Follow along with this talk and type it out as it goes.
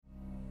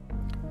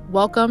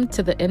Welcome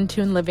to the In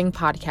Tune Living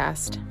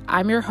podcast.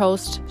 I'm your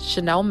host,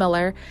 Chanel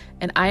Miller,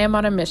 and I am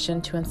on a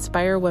mission to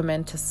inspire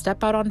women to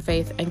step out on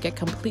faith and get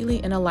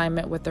completely in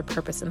alignment with their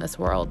purpose in this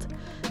world.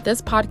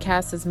 This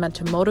podcast is meant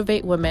to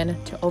motivate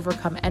women to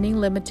overcome any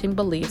limiting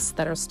beliefs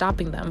that are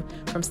stopping them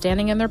from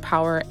standing in their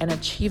power and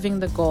achieving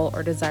the goal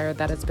or desire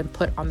that has been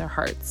put on their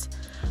hearts.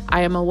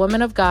 I am a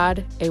woman of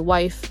God, a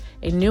wife,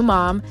 a new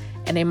mom,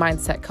 and a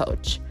mindset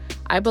coach.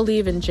 I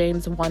believe in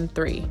James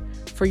 1:3.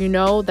 For you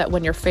know that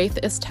when your faith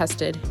is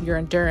tested, your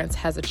endurance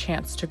has a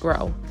chance to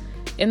grow.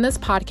 In this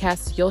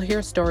podcast, you'll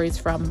hear stories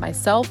from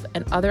myself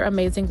and other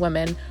amazing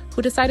women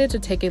who decided to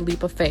take a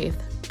leap of faith,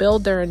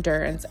 build their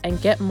endurance, and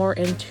get more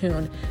in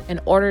tune in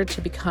order to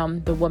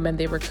become the woman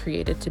they were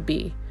created to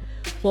be.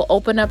 We'll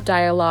open up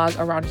dialogue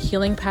around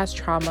healing past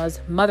traumas,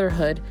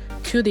 motherhood,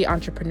 to the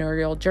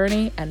entrepreneurial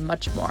journey, and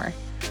much more.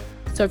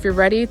 So if you're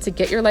ready to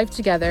get your life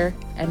together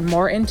and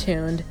more in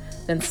tuned,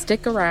 then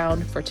stick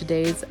around for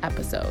today's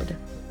episode.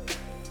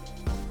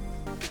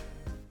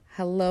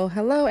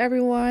 Hello,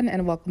 everyone,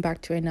 and welcome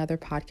back to another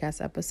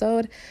podcast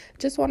episode.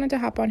 Just wanted to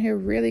hop on here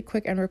really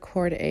quick and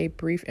record a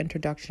brief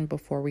introduction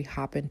before we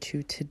hop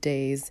into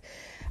today's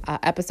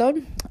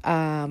episode.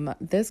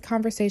 This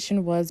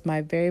conversation was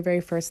my very,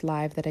 very first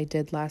live that I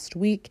did last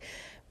week.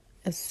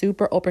 A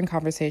super open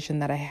conversation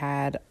that I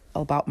had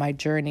about my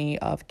journey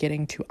of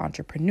getting to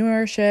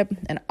entrepreneurship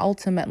and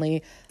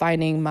ultimately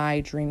finding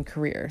my dream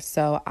career.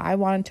 So I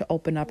wanted to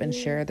open up and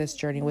share this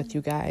journey with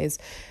you guys.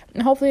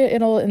 And hopefully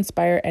it'll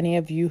inspire any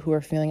of you who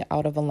are feeling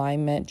out of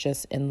alignment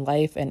just in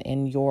life and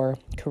in your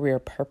career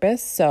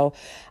purpose. So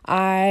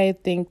I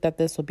think that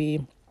this will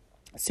be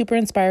super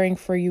inspiring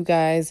for you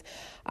guys.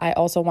 I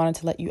also wanted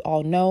to let you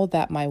all know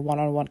that my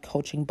one-on-one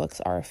coaching books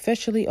are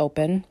officially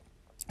open.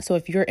 So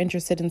if you're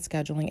interested in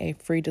scheduling a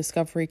free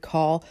discovery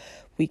call,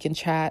 we can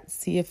chat,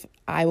 see if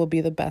I will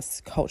be the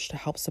best coach to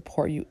help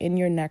support you in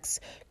your next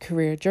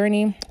career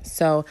journey.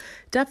 So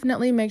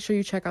definitely make sure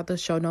you check out the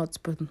show notes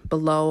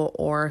below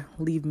or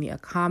leave me a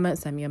comment,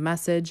 send me a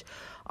message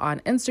on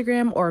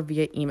Instagram or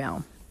via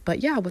email.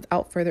 But yeah,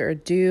 without further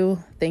ado,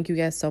 thank you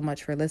guys so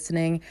much for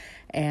listening,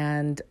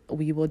 and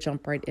we will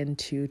jump right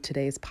into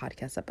today's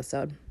podcast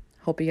episode.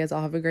 Hope you guys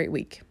all have a great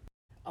week.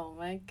 Oh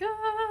my God,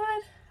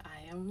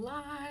 I am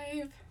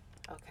live.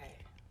 Okay,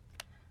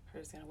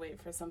 we're just gonna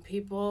wait for some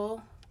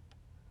people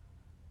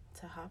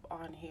to hop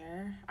on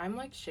here. I'm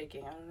like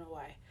shaking, I don't know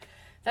why.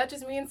 That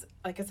just means,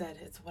 like I said,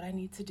 it's what I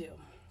need to do.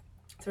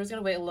 So we're just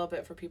gonna wait a little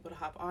bit for people to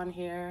hop on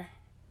here.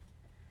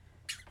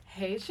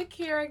 Hey,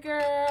 Shakira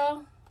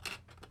girl.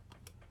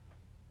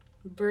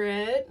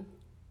 Britt.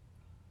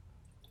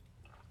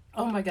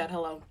 Oh my God,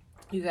 hello.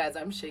 You guys,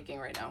 I'm shaking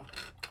right now.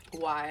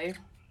 Why?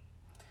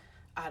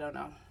 I don't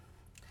know.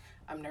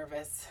 I'm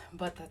nervous,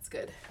 but that's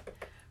good.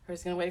 We're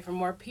just gonna wait for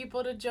more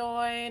people to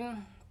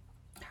join.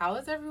 How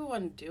is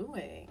everyone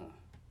doing?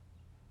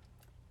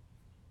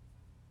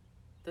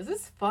 This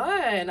is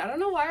fun. I don't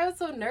know why I was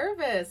so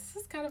nervous. This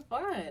is kind of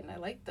fun. I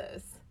like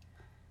this.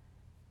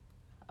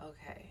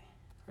 Okay,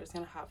 we're just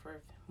gonna hop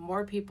for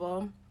more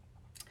people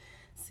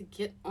to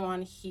get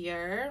on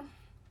here.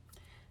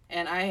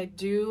 And I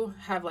do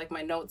have like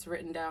my notes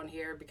written down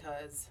here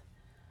because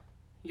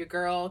your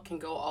girl can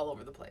go all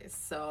over the place.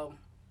 So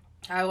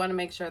I want to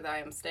make sure that I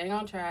am staying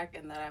on track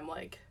and that I'm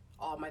like,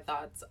 all my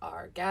thoughts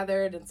are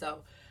gathered. And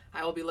so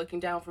I will be looking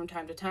down from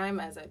time to time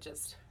as I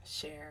just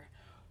share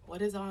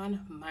what is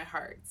on my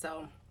heart.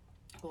 So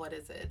what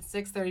is it?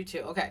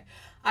 6:32. Okay.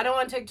 I don't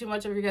want to take too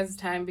much of your guys'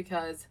 time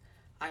because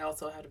I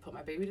also have to put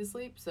my baby to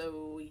sleep.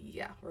 So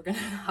yeah, we're going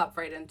to hop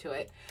right into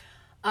it.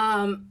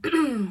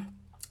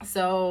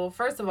 So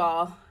first of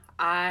all,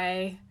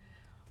 I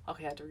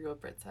have to read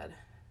what Britt said.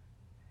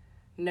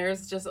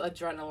 Nerves, just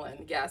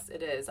adrenaline. Yes,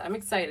 it is. I'm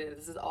excited.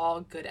 This is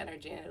all good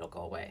energy and it'll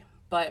go away.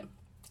 But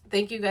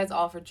thank you guys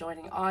all for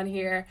joining on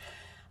here.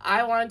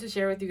 I wanted to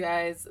share with you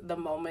guys the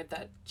moment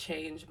that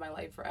changed my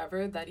life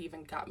forever, that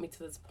even got me to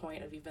this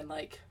point of even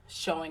like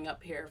showing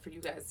up here for you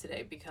guys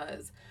today,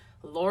 because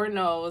Lord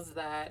knows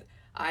that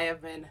I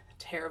have been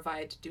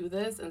terrified to do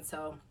this. And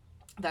so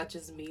that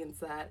just means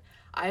that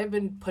I have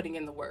been putting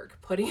in the work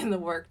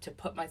to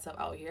put myself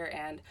out here.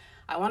 And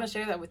I want to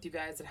share that with you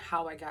guys and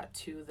how I got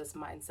to this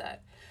mindset.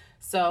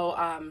 So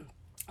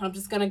I'm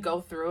just going to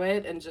go through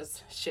it and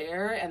just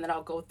share, and then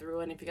I'll go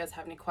through. And if you guys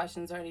have any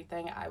questions or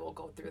anything, I will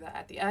go through that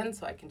at the end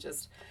so I can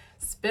just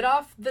spit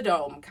off the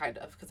dome kind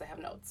of, because I have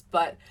notes.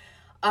 But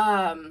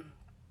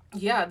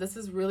yeah, this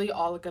is really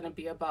all going to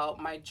be about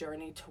my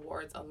journey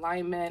towards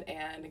alignment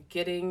and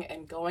getting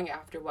and going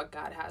after what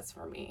God has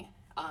for me.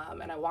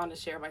 And I want to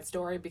share my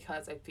story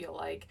because I feel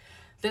like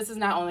this is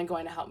not only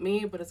going to help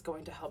me, but it's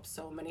going to help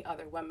so many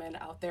other women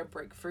out there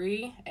break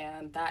free.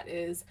 And that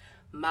is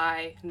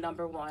my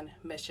number one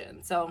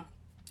mission. So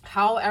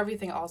how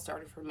everything all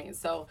started for me.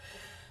 So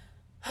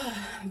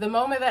the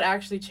moment that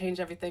actually changed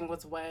everything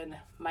was when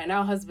my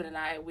now husband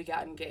and we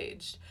got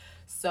engaged.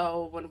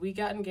 So when we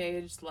got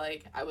engaged,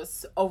 like, I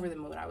was over the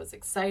moon. I was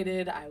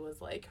excited. I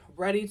was like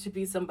ready to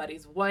be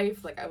somebody's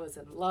wife. Like, I was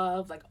in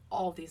love, like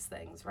all these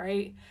things,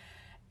 right?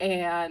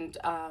 And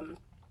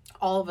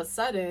all of a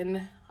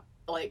sudden,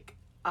 like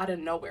out of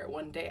nowhere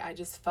one day, I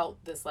just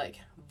felt this like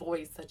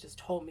voice that just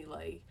told me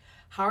like,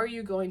 how are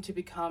you going to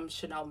become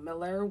Chanel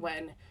Miller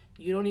when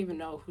you don't even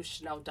know who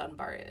Chanel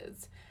Dunbar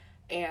is?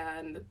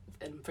 And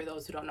for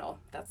those who don't know,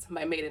 that's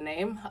my maiden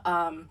name.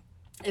 And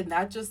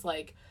that just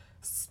like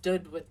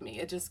stood with me.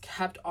 It just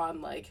kept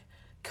on like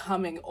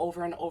coming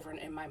over and over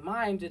in my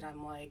mind, and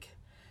I'm like,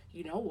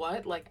 you know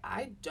what? Like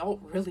I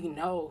don't really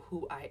know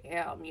who I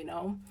am, you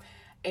know?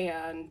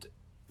 And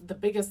the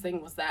biggest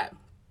thing was that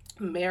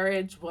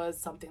marriage was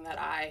something that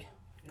I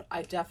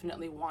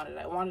definitely wanted.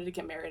 I wanted to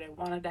get married. I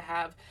wanted to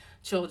have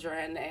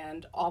children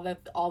and all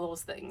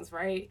those things,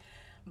 right?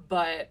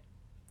 But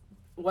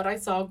what I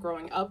saw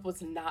growing up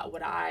was not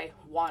what I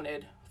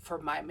wanted for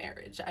my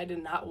marriage. I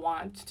did not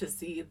want to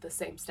see the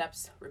same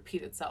steps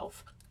repeat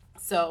itself.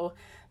 So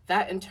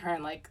that in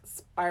turn like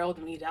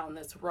spiraled me down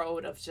this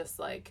road of just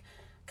like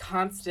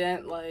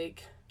constant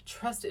like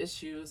trust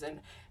issues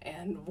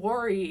and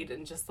worried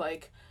and just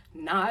like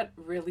not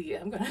really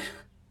I'm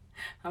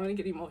gonna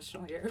get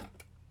emotional here.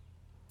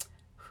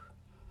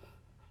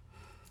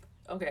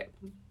 Okay.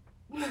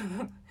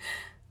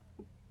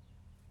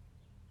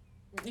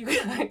 You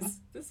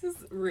guys, this is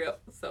real.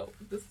 So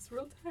this is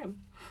real time.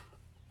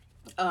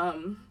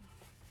 Um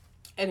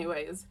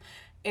anyways,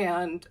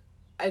 and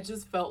I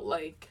just felt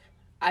like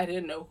I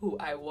didn't know who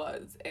I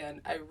was, and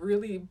I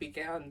really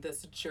began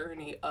this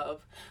journey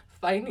of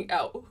finding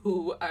out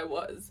who I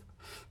was.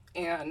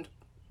 And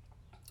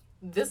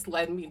this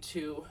led me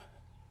to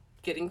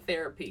getting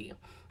therapy.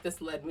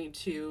 This led me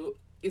to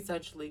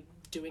essentially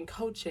doing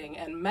coaching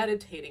and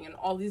meditating and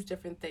all these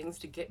different things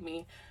to get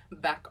me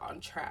back on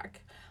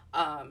track.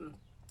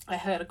 I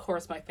had, of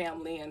course, my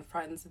family and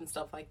friends and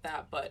stuff like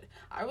that, but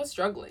I was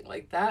struggling.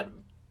 Like that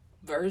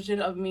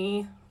version of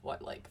me,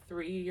 what, like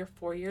 3 or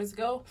 4 years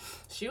ago,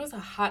 she was a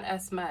hot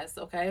ass mess,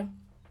 okay?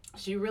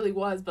 She really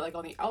was, but like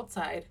on the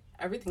outside,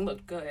 everything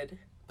looked good,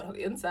 but on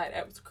the inside,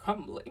 I was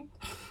crumbling.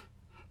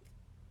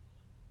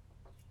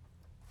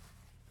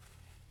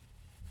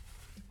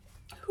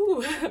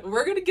 Whew,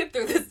 we're gonna get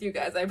through this, you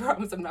guys. I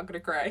promise I'm not gonna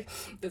cry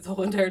this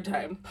whole entire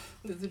time.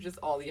 This is just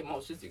all the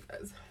emotions, you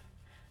guys.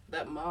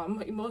 That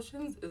mom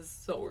emotions is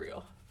so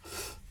real.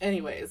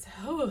 Anyways,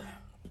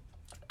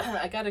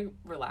 I gotta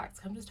relax.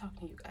 I'm just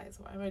talking to you guys.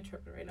 Why am I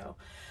tripping right now?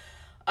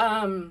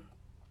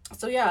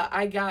 So yeah,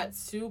 I got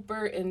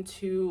super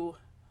into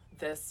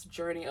this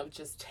journey of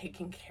just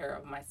taking care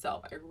of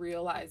myself. I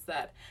realized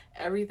that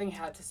everything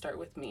had to start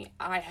with me.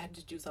 I had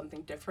to do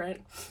something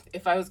different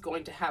if I was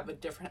going to have a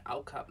different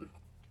outcome.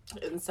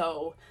 And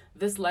so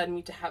this led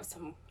me to have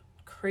some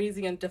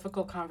crazy and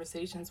difficult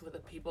conversations with the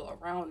people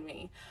around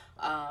me,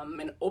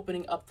 and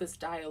opening up this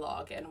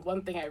dialogue. And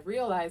one thing I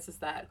realized is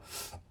that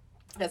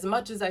as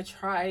much as I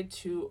tried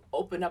to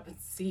open up and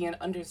see and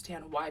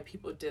understand why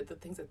people did the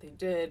things that they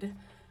did,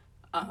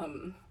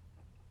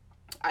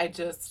 I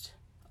just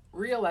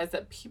realized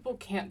that people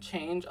can't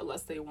change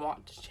unless they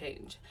want to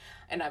change.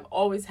 And I've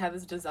always had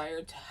this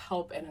desire to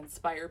help and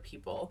inspire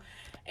people.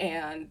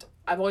 And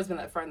I've always been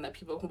that friend that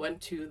people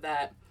went to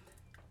that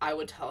I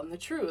would tell them the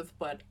truth,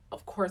 but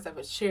of course I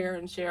would share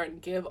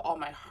and give all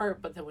my heart,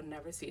 but they would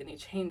never see any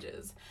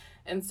changes.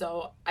 And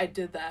so I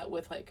did that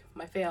with like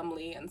my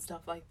family and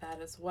stuff like that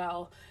as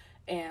well.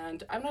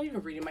 And I'm not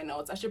even reading my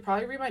notes. I should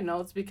probably read my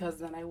notes because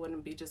then I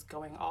wouldn't be just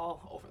going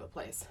all over the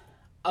place.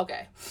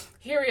 Okay,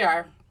 here we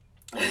are.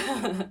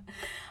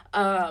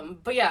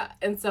 But yeah,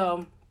 and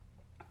so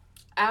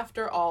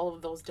after all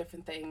of those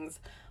different things,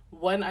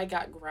 when I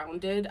got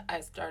grounded,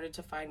 I started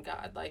to find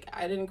God. Like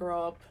I didn't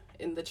grow up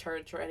in the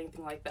church or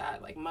anything like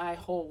that. Like my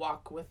whole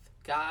walk with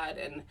God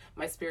and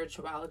my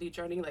spirituality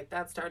journey, like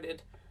that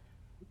started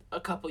a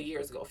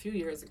few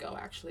years ago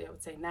actually, I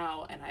would say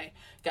now, and I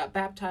got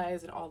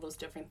baptized and all those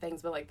different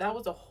things. But like that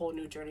was a whole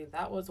new journey.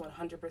 That was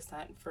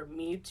 100% for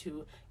me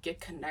to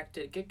get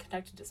connected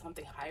to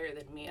something higher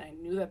than me. And I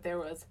knew that there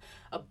was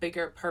a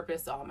bigger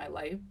purpose all my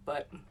life,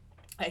 but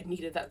I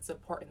needed that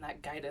support and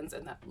that guidance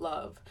and that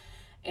love.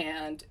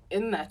 And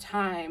in that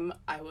time,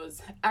 I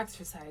was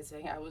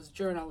exercising, I was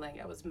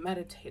journaling, I was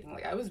meditating,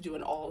 like I was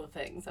doing all the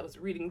things. I was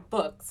reading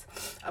books.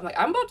 I'm like,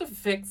 I'm about to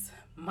fix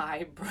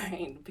my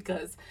brain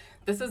because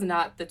this is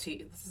not the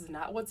tea. This is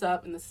not what's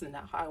up, and this is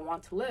not how I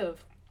want to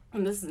live.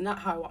 And this is not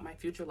how I want my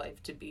future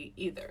life to be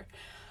either.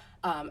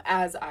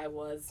 As I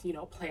was,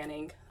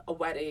 planning a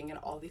wedding and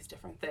all these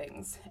different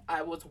things,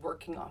 I was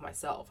working on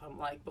myself. I'm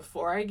like,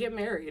 before I get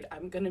married,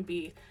 I'm going to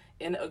be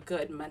in a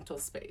good mental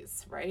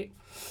space, right?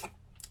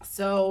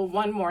 So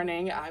one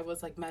morning I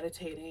was like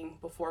meditating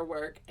before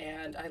work,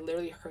 and I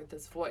literally heard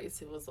this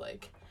voice. It was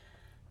like,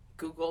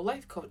 Google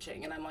life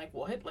coaching. And I'm like,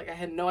 what? Like I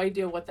had no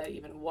idea what that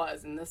even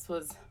was. And this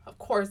was, of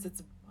course,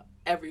 it's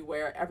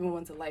everywhere.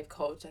 Everyone's a life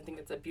coach. I think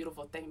it's a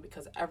beautiful thing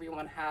because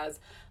everyone has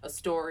a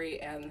story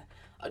and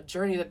a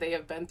journey that they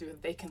have been through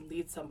that they can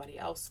lead somebody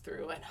else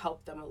through and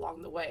help them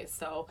along the way.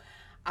 So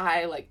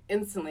I like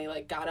instantly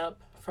like got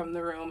up from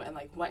the room and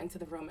like went into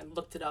the room and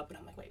looked it up, and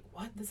I'm like, wait,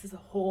 what? This is a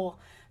whole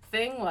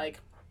thing? Like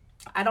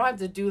I don't have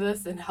to do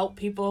this and help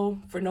people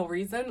for no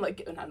reason.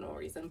 Like not no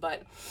reason,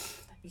 but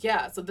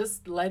yeah, so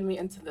this led me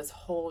into this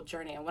whole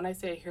journey. And when I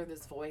say I hear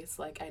this voice,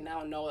 like I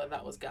now know that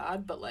that was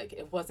God, but like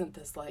it wasn't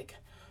this like,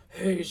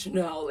 hey,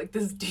 Chanel, like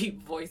this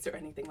deep voice or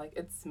anything. Like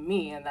it's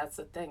me. And that's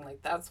the thing.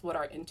 Like that's what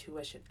our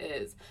intuition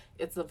is.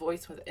 It's the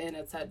voice within,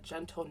 it's that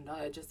gentle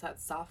nudge, it's that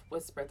soft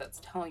whisper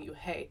that's telling you,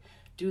 hey,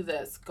 do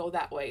this, go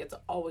that way. It's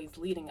always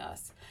leading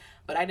us.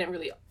 But I didn't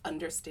really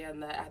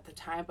understand that at the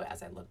time. But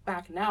as I look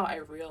back now, I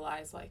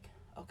realize, like,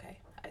 okay,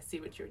 I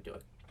see what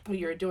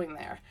you're doing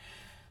there.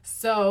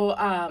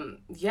 So,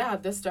 yeah,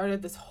 this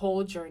started this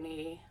whole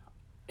journey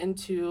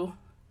into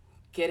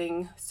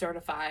getting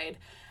certified.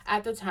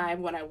 At the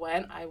time when I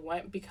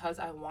went because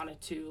I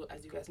wanted to,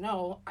 as you guys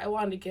know, I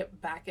wanted to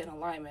get back in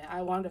alignment.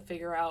 I wanted to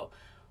figure out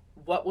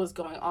what was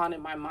going on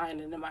in my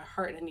mind and in my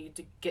heart, and I needed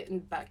to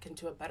get back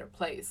into a better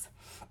place.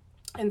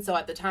 And so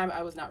at the time,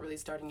 I was not really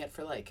starting it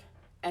for like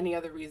any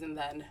other reason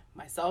than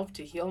myself,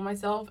 to heal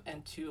myself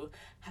and to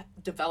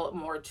develop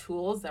more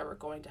tools that were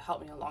going to help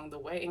me along the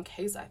way in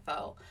case I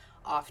fell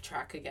off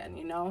track again,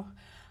 you know?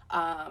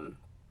 Um,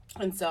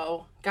 and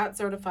so got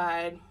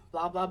certified,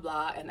 blah, blah,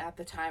 blah. And at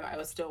the time, I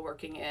was still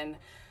working in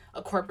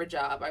a corporate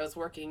job. I was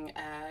working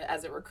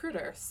as a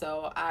recruiter.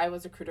 So I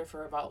was a recruiter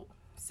for about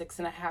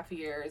 6.5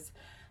 years,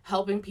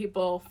 helping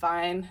people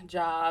find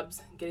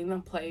jobs, getting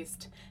them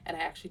placed. And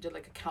I actually did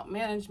like account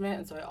management.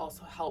 And so I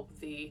also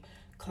helped the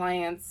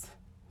clients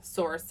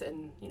source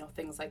and, you know,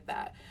 things like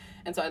that.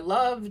 And so I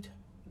loved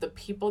the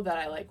people that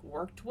I like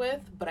worked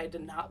with, but I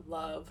did not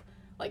love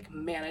like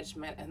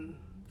management and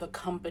the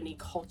company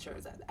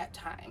cultures at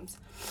times.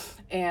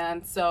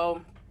 And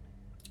so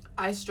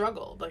I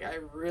struggled. Like I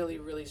really,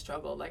 really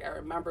struggled. Like I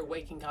remember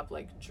waking up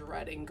like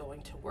dreading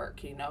going to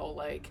work, you know,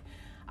 like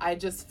I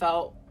just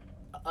felt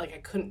like I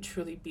couldn't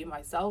truly be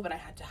myself and I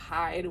had to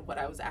hide what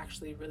I was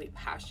actually really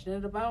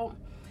passionate about.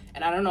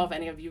 And I don't know if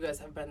any of you guys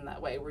have been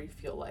that way where you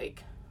feel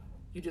like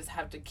you just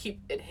have to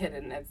keep it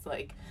hidden. It's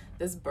like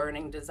this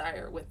burning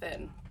desire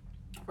within,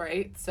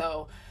 right?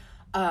 So,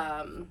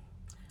 um,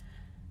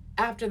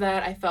 after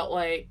that, I felt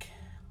like,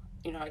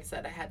 you know, like I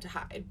said, I had to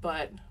hide,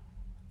 but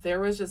there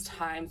was just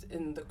times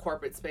in the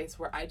corporate space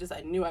where I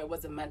knew I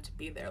wasn't meant to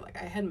be there. Like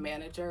I had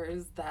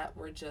managers that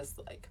were just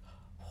like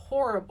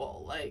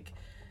horrible. Like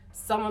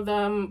some of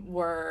them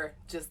were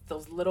just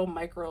those little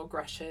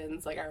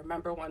microaggressions. Like I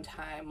remember one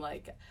time,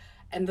 like,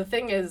 and the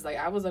thing is, like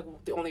I was like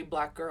the only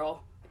black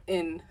girl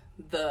in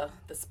the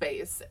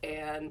space,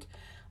 and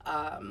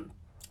I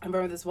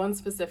remember this one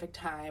specific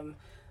time,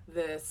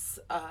 this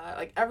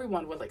like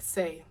everyone would like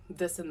say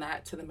this and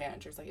that to the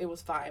managers, like it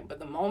was fine, but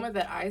the moment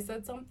that I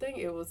said something,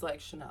 it was like,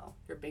 Chanel,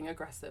 you're being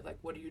aggressive, like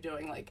what are you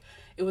doing? Like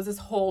it was this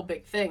whole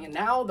big thing, and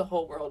now the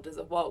whole world is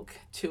awoke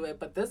to it,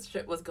 but this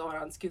shit was going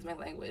on, excuse my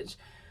language,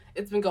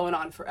 it's been going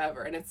on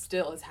forever, and it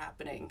still is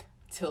happening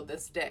till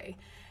this day.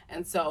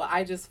 And so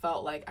I just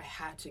felt like I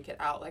had to get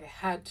out, like I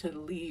had to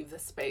leave the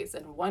space.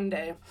 And one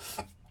day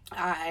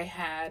I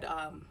had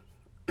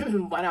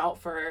went out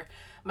for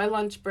my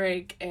lunch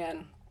break,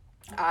 and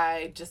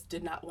I just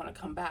did not want to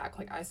come back.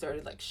 Like I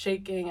started like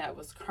shaking, I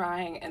was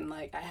crying, and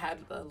like I had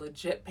a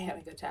legit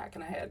panic attack,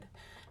 and I had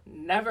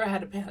never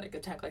had a panic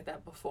attack like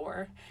that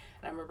before.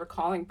 And I remember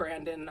calling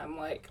Brandon, and I'm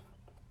like,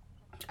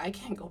 I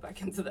can't go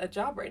back into that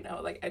job right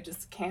now. Like I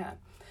just can't.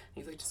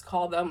 He's like, just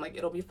call them, like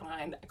it'll be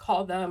fine. I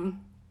called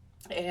them,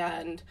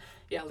 and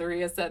yeah,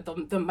 Luria said the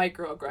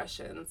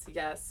microaggressions.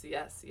 Yes,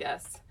 yes,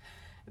 yes.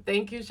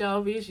 Thank you,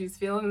 Shelby. She's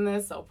feeling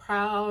this, so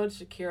proud.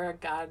 Shakira,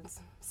 God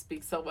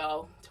speaks so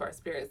well to our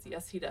spirits.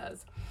 Yes, he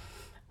does.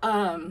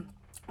 Um,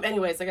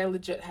 anyways, like I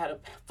legit had a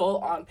full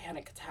on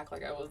panic attack.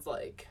 Like I was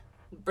like,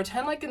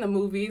 pretend like in the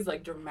movies,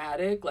 like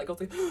dramatic. Like I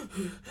was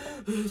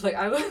like, like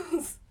I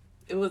was,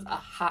 it was a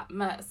hot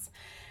mess.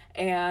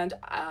 And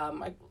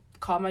I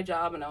called my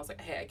job and I was like,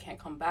 hey, I can't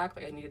come back.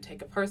 Like I need to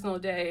take a personal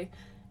day.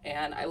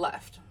 And I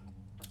left.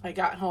 I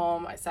got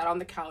home, I sat on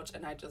the couch,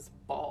 and I just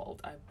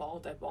bawled. I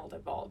bawled, I bawled, I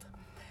bawled.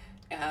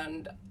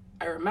 And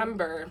I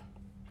remember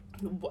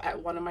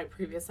at one of my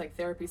previous like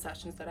therapy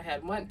sessions that I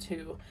had went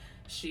to,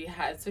 she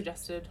had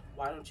suggested,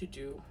 why don't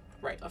you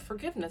write a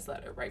forgiveness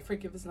letter, write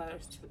forgiveness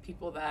letters to the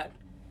people that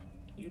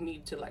you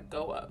need to let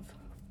go of.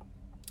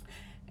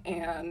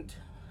 And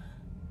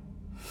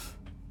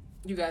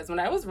you guys, when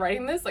I was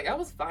writing this, like I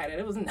was fine.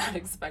 I was not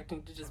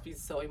expecting to just be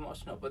so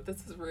emotional, but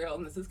this is real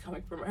and this is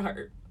coming from my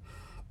heart.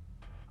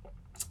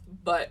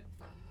 But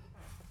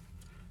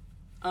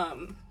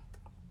um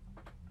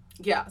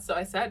yeah, so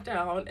I sat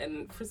down,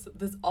 and for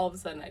this, all of a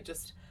sudden I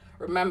just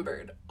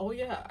remembered, oh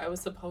yeah, I was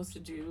supposed to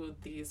do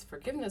these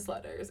forgiveness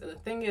letters. And the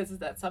thing is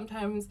that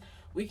sometimes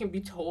we can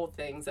be told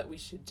things that we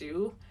should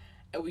do,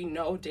 and we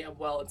know damn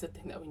well it's a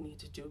thing that we need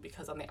to do,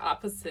 because on the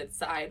opposite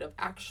side of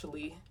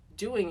actually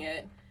doing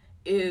it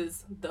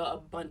is the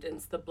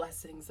abundance, the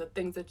blessings, the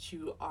things that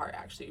you are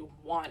actually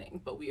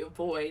wanting, but we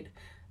avoid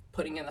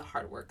putting in the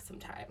hard work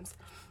sometimes.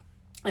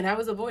 And I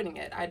was avoiding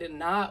it. I did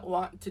not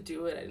want to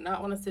do it. I did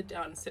not want to sit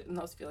down and sit in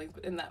those feelings.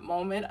 But in that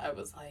moment, I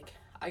was like,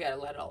 I got to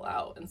let it all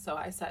out. And so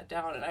I sat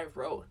down and I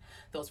wrote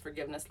those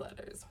forgiveness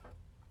letters.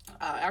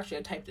 Actually,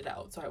 I typed it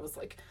out. So I was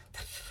like,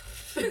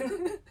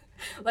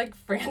 like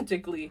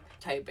frantically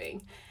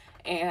typing.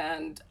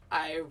 And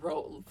I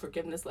wrote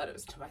forgiveness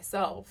letters to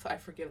myself. I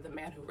forgive the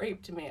man who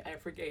raped me. I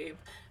forgave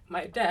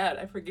my dad.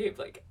 I forgave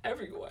like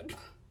everyone,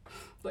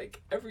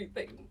 like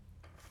everything.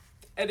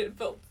 And it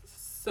felt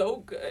so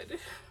good.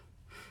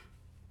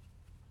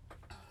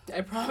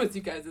 I promise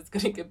you guys it's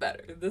gonna get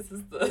better. This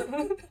is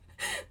the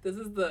this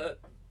is the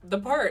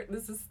part.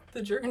 This is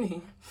the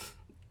journey.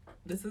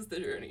 This is the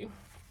journey.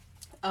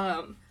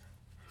 And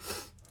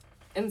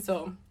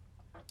so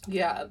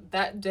yeah,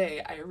 that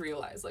day I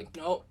realized like,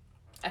 nope,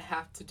 I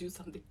have to do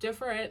something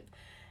different.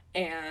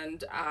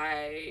 And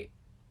I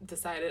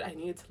decided I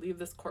needed to leave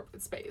this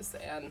corporate space.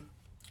 And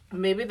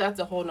maybe that's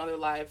a whole nother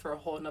live for a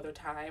whole nother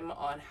time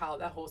on how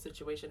that whole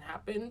situation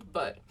happened.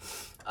 But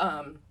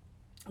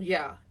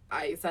yeah,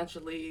 I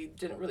essentially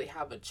didn't really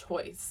have a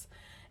choice.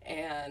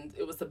 And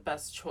it was the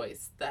best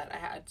choice that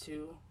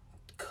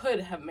could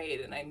have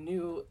made. And I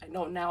know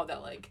now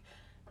that like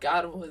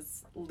God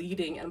was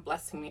leading and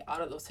blessing me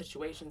out of those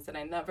situations. And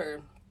I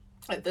never,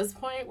 at this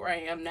point where I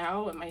am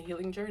now in my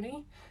healing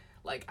journey,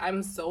 like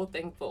I'm so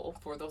thankful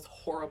for those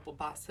horrible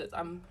bosses.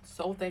 I'm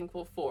so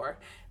thankful for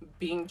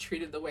being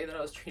treated the way that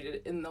I was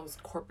treated in those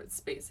corporate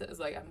spaces.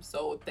 Like I'm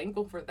so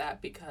thankful for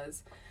that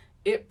because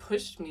it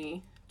pushed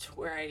me to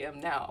where I am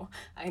now.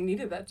 I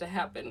needed that to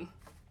happen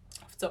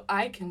so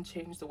I can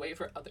change the way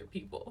for other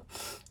people.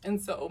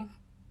 And so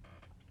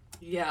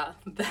yeah,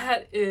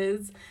 that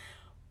is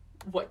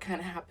what kind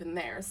of happened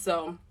there.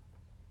 So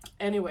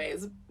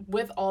anyways,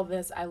 with all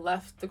this, I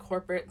left the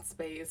corporate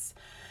space,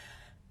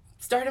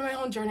 started my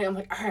own journey. I'm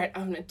like, all right,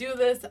 I'm gonna do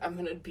this. I'm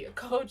gonna be a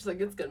coach. Like,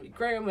 it's gonna be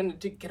great. I'm gonna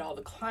get all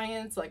the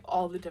clients, like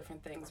all the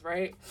different things,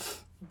 right?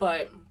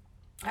 But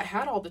I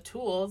had all the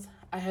tools.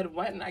 I had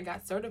went and I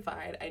got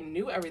certified. I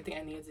knew everything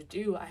I needed to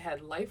do. I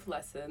had life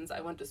lessons.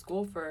 I went to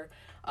school for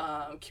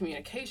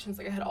communications.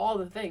 Like I had all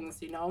the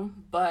things, you know,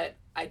 but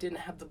I didn't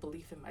have the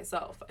belief in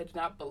myself. I did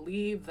not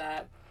believe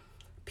that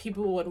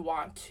people would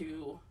want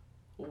to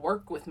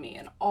work with me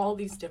and all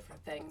these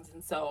different things.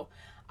 And so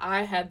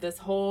I had this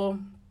whole,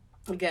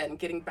 again,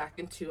 getting back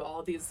into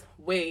all these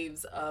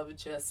waves of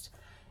just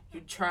you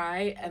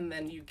try and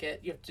then you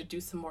have to do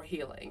some more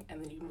healing,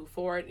 and then you move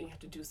forward and you have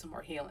to do some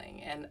more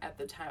healing. And at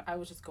the time I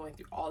was just going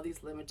through all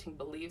these limiting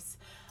beliefs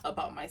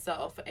about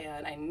myself,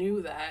 and I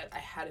knew that I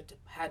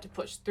had to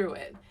push through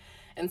it.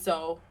 And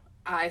so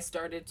I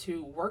started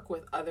to work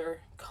with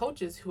other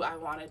coaches who I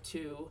wanted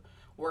to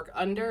work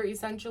under,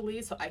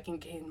 essentially, so I can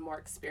gain more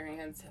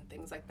experience and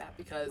things like that,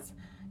 because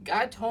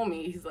God told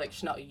me, he's like,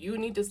 Chanel, you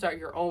need to start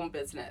your own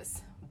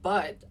business.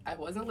 But I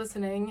wasn't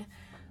listening,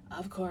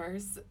 of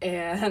course,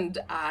 and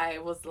I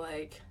was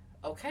like,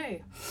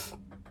 okay.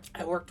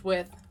 I worked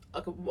with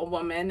a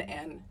woman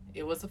and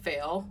it was a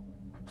fail,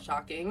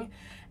 shocking.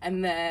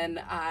 And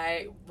then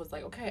I was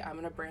like, okay, I'm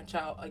gonna branch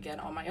out again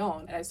on my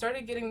own. And I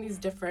started getting these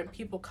different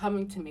people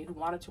coming to me who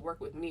wanted to work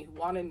with me, who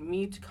wanted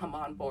me to come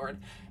on board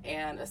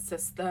and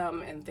assist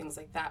them and things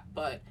like that.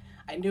 But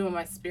I knew in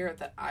my spirit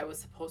that I was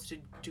supposed to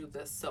do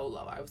this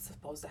solo. I was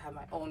supposed to have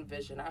my own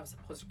vision. I was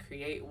supposed to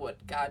create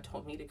what God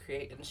told me to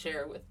create and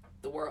share with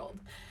the world.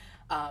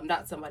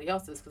 Not somebody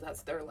else's, because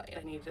that's their lane.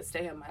 I needed to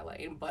stay in my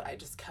lane, but I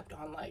just kept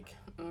on like,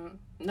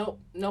 nope,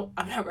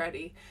 I'm not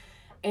ready.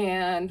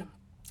 And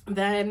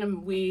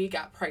then we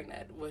got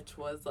pregnant, which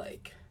was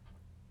like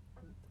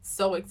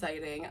so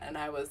exciting, and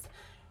I was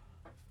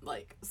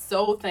like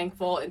so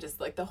thankful, and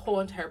just like the whole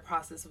entire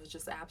process was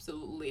just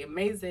absolutely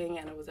amazing,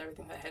 and it was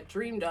everything that I had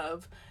dreamed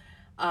of.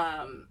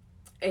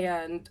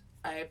 And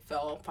I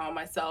found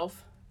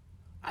myself,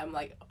 I'm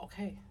like,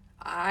 okay,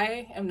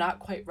 I am not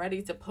quite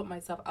ready to put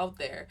myself out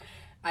there.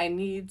 I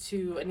need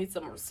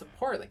some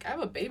support. Like, I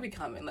have a baby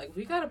coming. Like,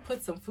 we got to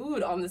put some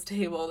food on this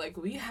table. Like,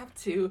 we have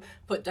to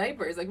put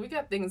diapers. Like, we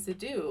got things to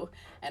do.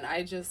 And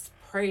I just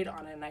prayed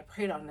on it and I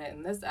prayed on it.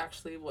 And this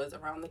actually was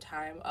around the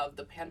time of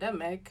the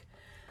pandemic,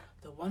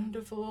 the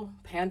wonderful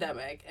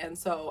pandemic. And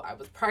so I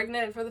was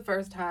pregnant for the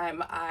first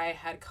time. I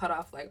had cut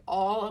off like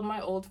all of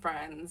my old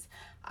friends.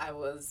 I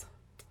was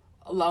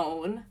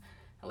alone,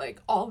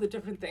 like all the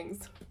different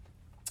things.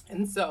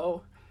 And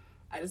so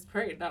I just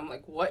prayed, and I'm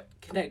like, what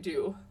can I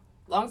do?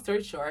 Long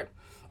story short,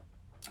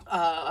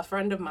 a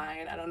friend of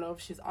mine, I don't know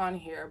if she's on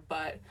here,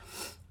 but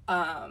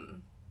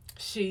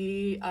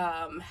she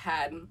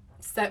had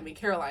sent me,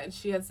 Carolina,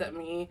 she had sent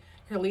me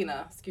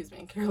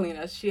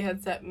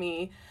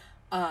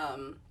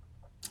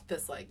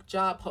this like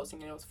job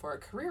posting, and it was for a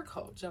career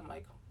coach. I'm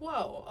like,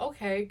 whoa,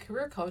 okay,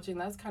 career coaching,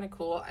 that's kind of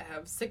cool. I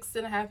have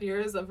 6.5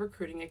 years of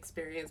recruiting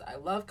experience. I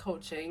love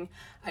coaching.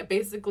 I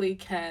basically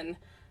can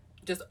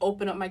just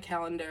open up my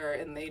calendar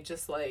and they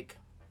just like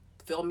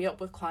fill me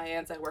up with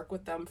clients. I work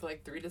with them for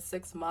like 3 to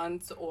 6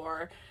 months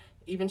or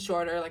even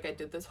shorter. Like I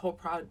did this whole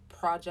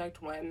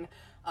project when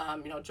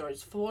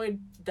George Floyd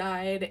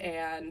died,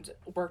 and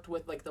worked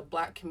with like the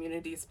Black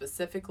community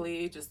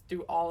specifically, just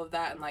through all of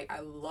that, and like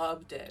I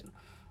loved it.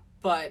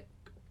 But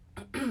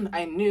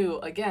I knew,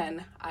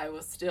 again, I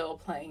was still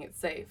playing it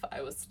safe.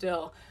 I was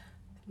still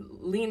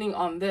leaning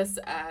on this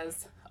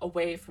as a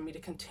way for me to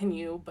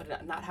continue,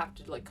 but not have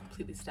to like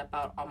completely step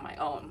out on my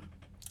own.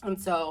 And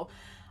so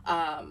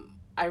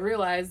I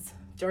realized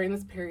during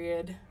this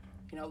period,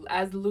 you know,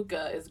 as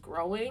Luca is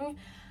growing,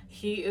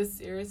 he is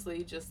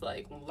seriously just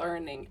like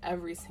learning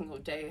every single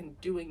day and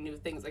doing new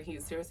things. Like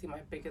he's seriously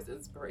my biggest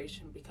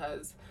inspiration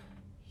because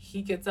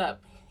he gets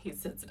up, he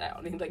sits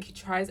down, and like he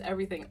tries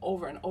everything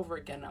over and over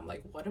again. I'm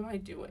like, what am I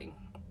doing?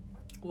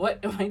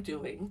 What am I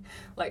doing?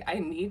 Like I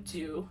need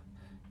to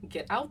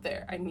get out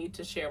there. I need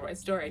to share my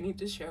story. I need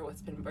to share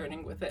what's been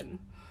burning within.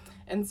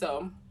 And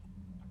so,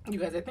 you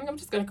guys, I think I'm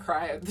just gonna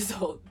cry this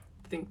whole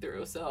thing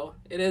through. So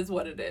it is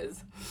what it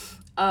is.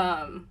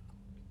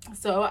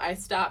 So I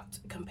stopped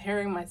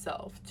comparing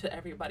myself to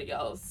everybody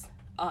else,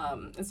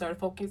 and started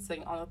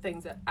focusing on the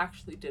things that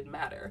actually did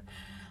matter.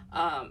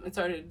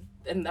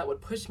 And that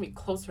would push me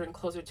closer and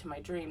closer to my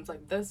dreams,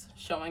 like this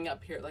showing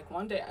up here. Like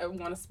one day I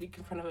want to speak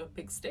in front of a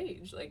big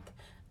stage. Like,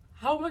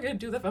 how am I going to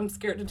do that if I'm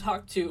scared to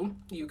talk to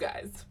you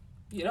guys,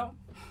 you know?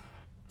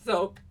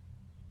 So,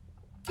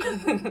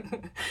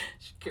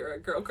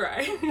 Shakira, girl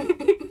cry.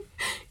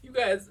 You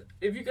guys,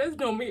 if you guys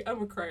know me,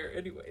 I'm a crier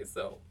anyway,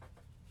 so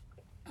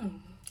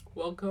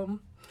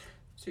welcome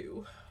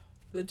to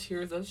the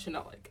tears of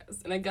Chanel, I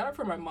guess. And I got it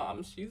from my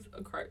mom. She's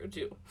a crier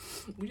too.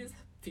 We just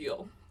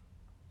feel.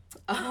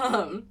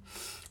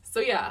 So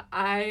yeah,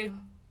 I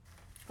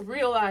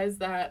realized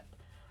that,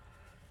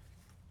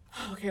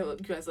 okay, look,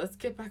 you guys, let's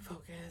get back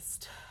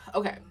focused.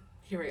 Okay,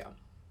 here we go.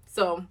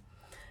 So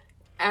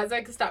as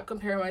I stop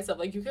comparing myself,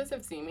 like you guys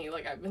have seen me,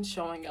 like I've been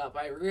showing up,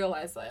 I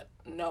realized that,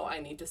 no, I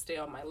need to stay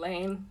on my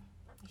lane.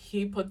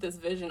 He put this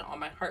vision on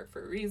my heart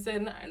for a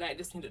reason, and I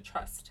just need to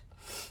trust.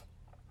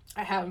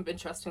 I haven't been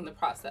trusting the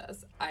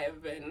process. I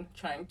have been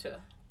trying to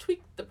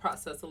tweak the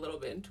process a little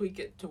bit and tweak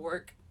it to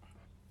work.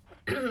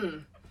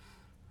 Hold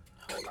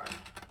on.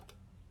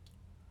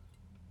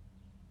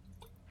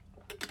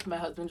 My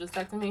husband just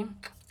texted me.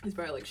 He's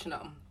probably like,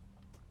 Chanel,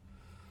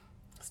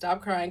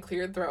 stop crying,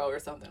 clear your throat or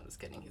something. I'm just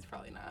kidding. He's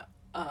probably not.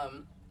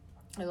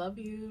 I love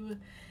you.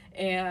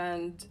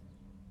 And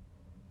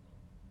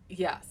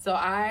yeah, so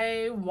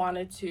I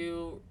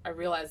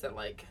realized that,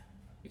 like,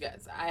 you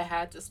guys, I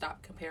had to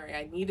stop comparing.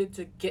 I needed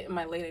to get in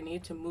my lane. I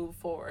needed to move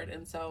forward.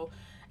 And so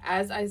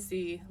as I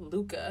see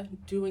Luca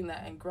doing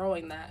that and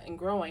growing,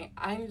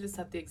 I need to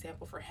set the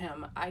example for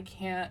him. I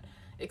can't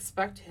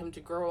expect him to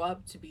grow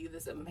up to be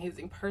this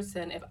amazing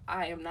person if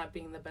I am not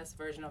being the best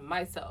version of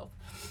myself.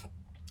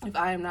 If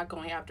I am not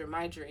going after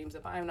my dreams,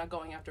 if I am not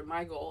going after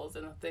my goals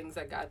and the things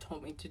that God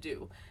told me to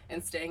do,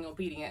 and staying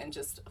obedient and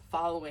just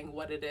following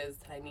what it is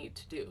that I need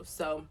to do.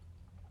 So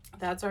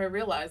that's where I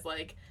realized,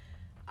 like,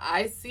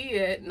 I see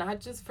it not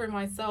just for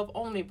myself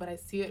only, but I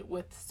see it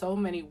with so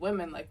many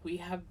women. Like, we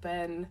have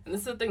been, and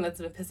this is the thing that's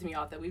been pissing me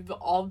off, that we've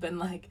all been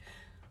like,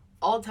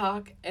 all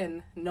talk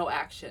and no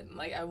action.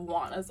 Like, I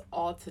want us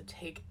all to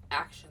take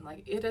action.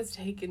 Like, it has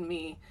taken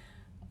me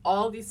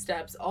all these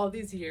steps, all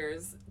these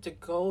years to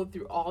go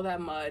through all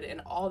that mud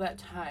and all that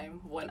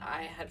time when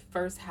I had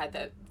first had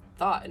that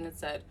thought and it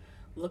said,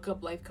 look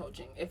up life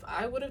coaching. If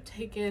I would have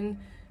taken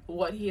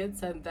what he had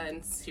said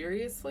then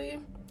seriously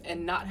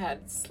and not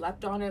had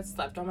slept on it,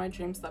 slept on my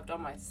dreams, slept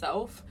on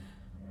myself,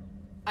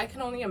 I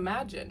can only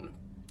imagine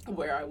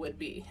where I would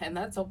be. And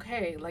that's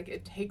okay. Like,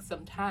 it takes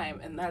some time,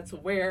 and that's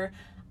where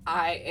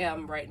I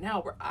am right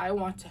now, where I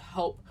want to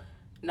help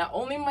not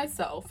only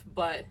myself,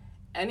 but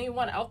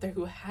anyone out there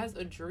who has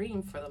a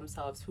dream for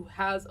themselves, who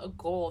has a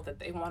goal that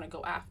they want to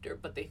go after,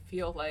 but they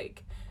feel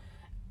like,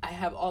 I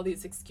have all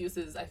these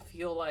excuses. I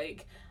feel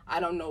like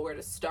I don't know where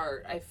to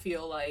start. I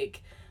feel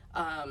like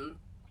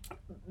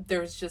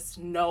there's just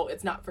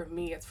it's not for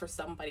me, it's for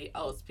somebody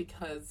else,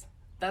 because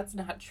that's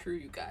not true,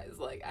 you guys.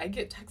 Like, I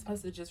get text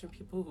messages from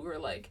people who are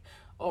like,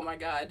 oh my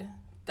God,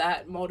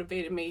 that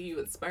motivated me, you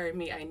inspired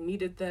me, I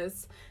needed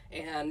this.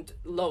 And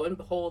lo and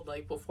behold,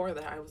 like, before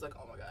that I was like,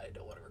 oh my God, I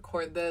don't want to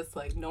record this,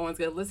 like, no one's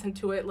gonna listen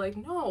to it. Like,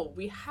 no,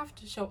 we have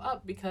to show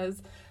up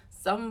because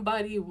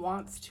somebody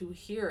wants to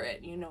hear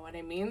it, you know what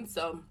I mean?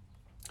 So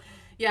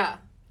yeah,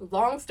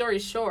 long story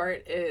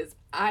short is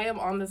I am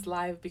on this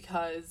live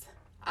because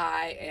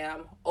I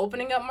am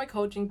opening up my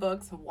coaching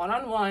books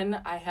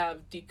one-on-one. I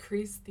have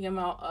decreased the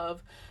amount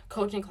of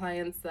coaching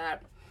clients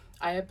that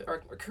I have,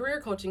 or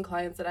career coaching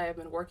clients that I have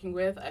been working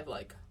with. I've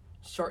like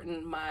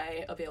shortened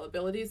my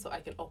availability so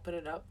I can open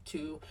it up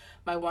to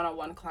my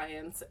one-on-one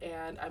clients,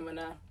 and I'm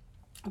gonna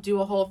do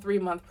a whole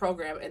 3-month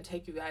program and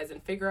take you guys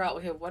and figure out,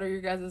 okay, what are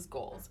your guys'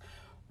 goals?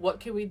 What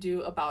can we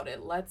do about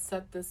it? Let's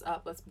set this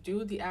up. Let's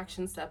do the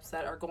action steps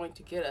that are going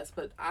to get us.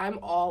 But I'm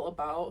all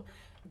about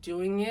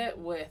doing it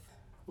with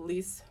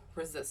least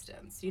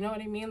resistance. You know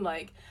what I mean?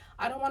 Like,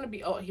 I don't want to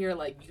be out here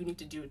like, you need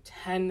to do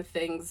 10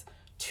 things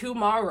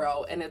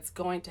tomorrow and it's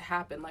going to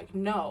happen. Like,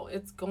 no,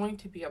 it's going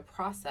to be a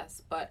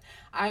process. But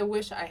I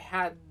wish I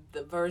had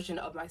the version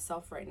of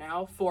myself right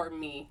now for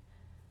me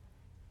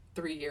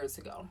 3 years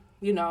ago,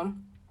 you know?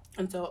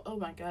 And so, oh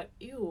my God,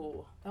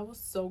 ew, that was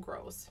so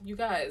gross. You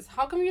guys,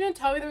 how come you didn't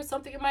tell me there was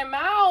something in my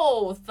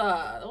mouth?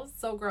 That was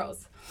so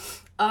gross.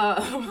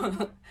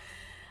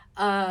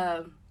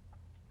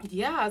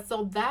 yeah,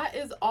 so that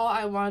is all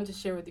I wanted to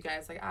share with you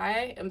guys. Like,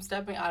 I am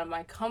stepping out of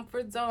my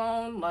comfort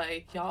zone.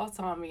 Like, y'all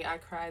saw me, I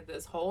cried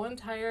this whole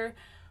entire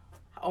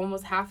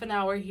almost half an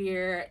hour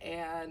here.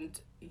 And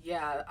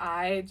yeah,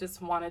 I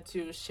just wanted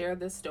to share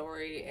this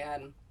story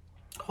and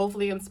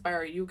hopefully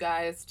inspire you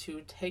guys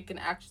to take an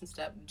action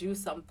step, do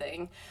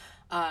something.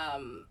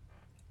 Um,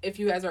 if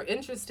you guys are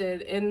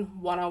interested in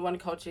one-on-one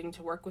coaching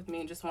to work with me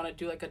and just want to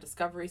do like a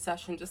discovery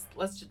session, just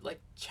let's just like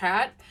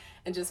chat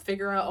and just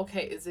figure out,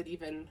 okay, is it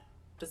even,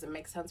 does it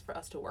make sense for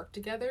us to work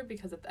together?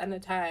 Because at the end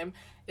of time,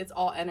 it's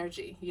all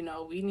energy. You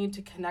know, we need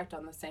to connect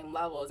on the same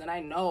levels. And I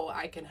know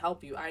I can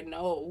help you. I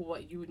know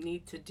what you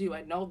need to do.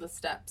 I know the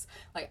steps.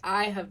 Like,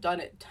 I have done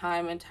it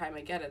time and time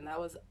again. And that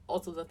was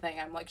also the thing.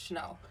 I'm like,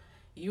 Chanel,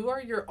 you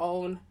are your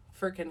own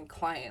freaking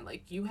client.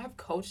 Like, you have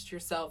coached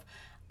yourself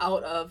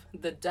out of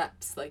the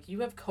depths. Like, you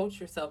have coached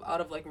yourself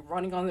out of like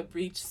running on the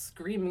beach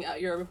screaming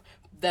at your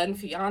then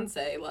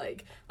fiance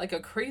like a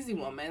crazy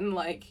woman.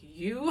 Like,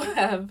 you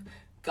have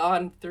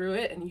gone through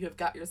it and you have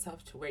got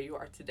yourself to where you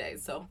are today.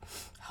 So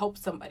help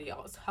somebody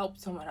else, help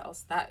someone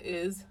else. That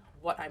is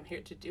what I'm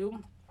here to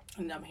do,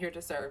 and I'm here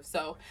to serve.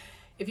 So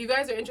if you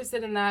guys are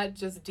interested in that,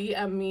 just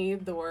DM me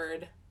the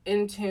word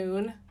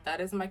Intune. That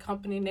is my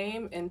company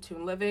name,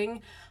 Intune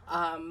Living.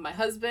 My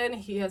husband,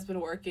 he has been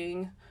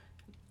working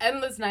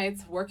endless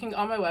nights working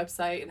on my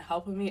website and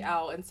helping me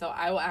out. And so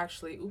I will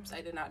actually, oops,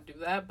 I did not do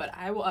that, but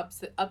I will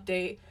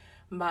update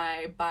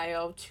my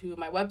bio to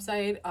my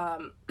website.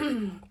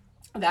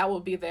 That will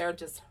be there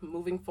just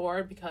moving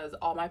forward, because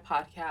all my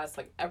podcasts,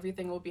 like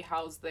everything will be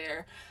housed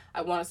there.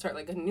 I want to start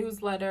like a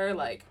newsletter.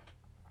 Like,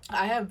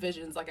 I have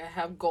visions, like I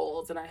have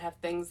goals, and I have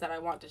things that I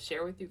want to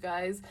share with you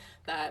guys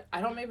that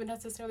I don't maybe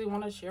necessarily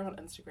want to share on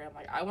Instagram.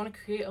 Like, I want to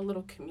create a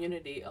little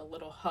community, a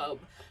little hub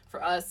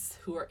for us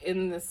who are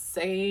in the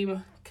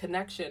same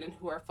connection and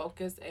who are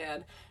focused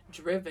and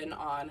driven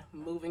on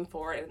moving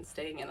forward and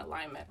staying in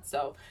alignment.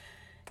 So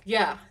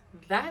yeah,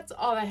 that's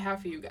all I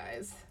have for you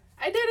guys.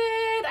 I did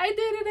it! I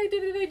did it! I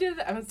did it! I did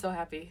it! I'm so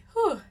happy.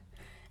 Whew.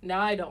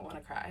 Now I don't want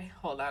to cry.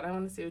 Hold on, I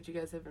want to see what you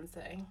guys have been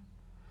saying.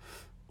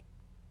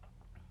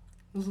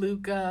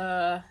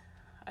 Luca.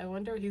 I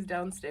wonder if he's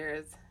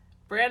downstairs.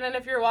 Brandon,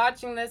 if you're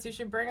watching this, you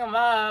should bring him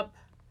up.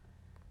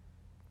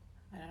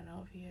 I don't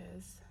know if he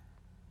is.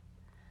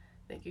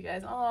 Thank you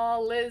guys.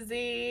 Oh,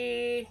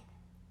 Lizzie.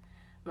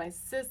 My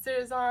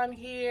sister's on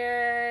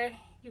here.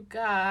 You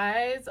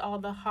guys, all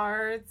the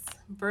hearts.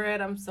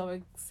 Britt, I'm so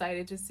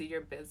excited to see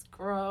your biz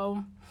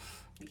grow.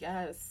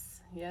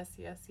 Yes, yes,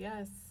 yes,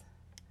 yes.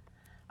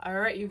 All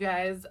right, you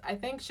guys. I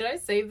think, should I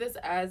save this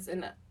as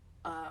an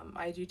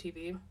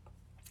IGTV?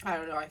 I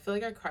don't know. I feel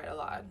like I cried a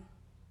lot.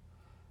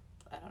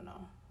 I don't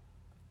know.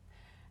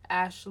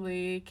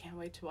 Ashley, can't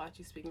wait to watch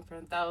you speak in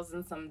front of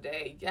thousands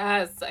someday.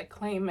 Yes, I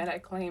claim it. I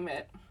claim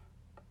it.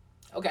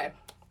 Okay.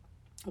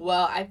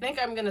 Well, I think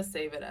I'm going to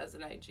save it as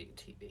an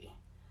IGTV.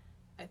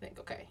 I think.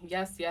 Okay.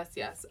 Yes, yes,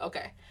 yes.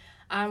 Okay.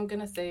 I'm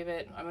going to save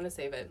it. I'm going to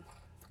save it.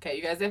 Okay,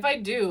 you guys, if I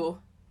do,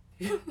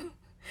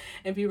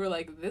 and people are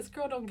like, this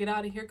girl don't get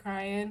out of here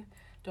crying,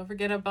 don't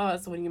forget about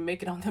us when you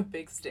make it on the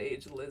big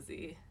stage,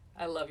 Lizzie.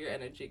 I love your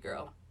energy,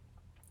 girl.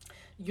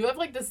 You have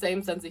like the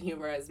same sense of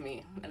humor as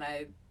me, and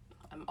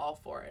I'm all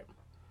for it.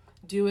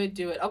 Do it,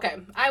 do it. Okay,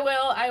 I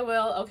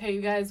will. Okay,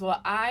 you guys,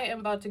 well, I am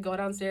about to go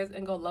downstairs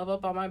and go love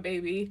up on my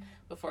baby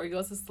before he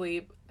goes to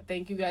sleep.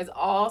 Thank you guys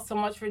all so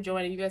much for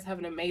joining. You guys have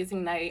an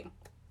amazing night,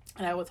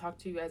 and I will talk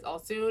to you guys all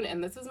soon.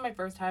 And this is my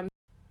first time.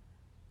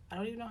 I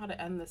don't even know how to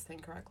end this thing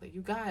correctly.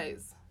 You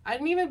guys, I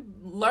didn't even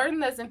learn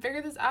this and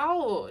figure this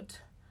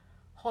out.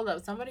 Hold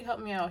up, somebody help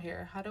me out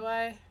here. How do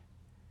I,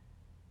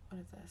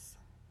 what is this?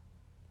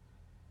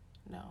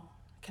 No.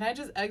 Can I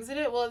just exit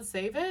it? Will it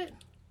save it?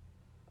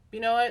 You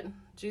know what?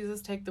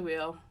 Jesus, take the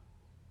wheel.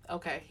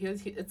 Okay,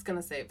 it's going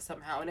to save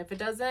somehow. And if it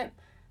doesn't,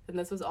 then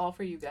this was all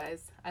for you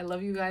guys. I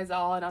love you guys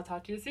all, and I'll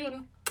talk to you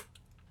soon.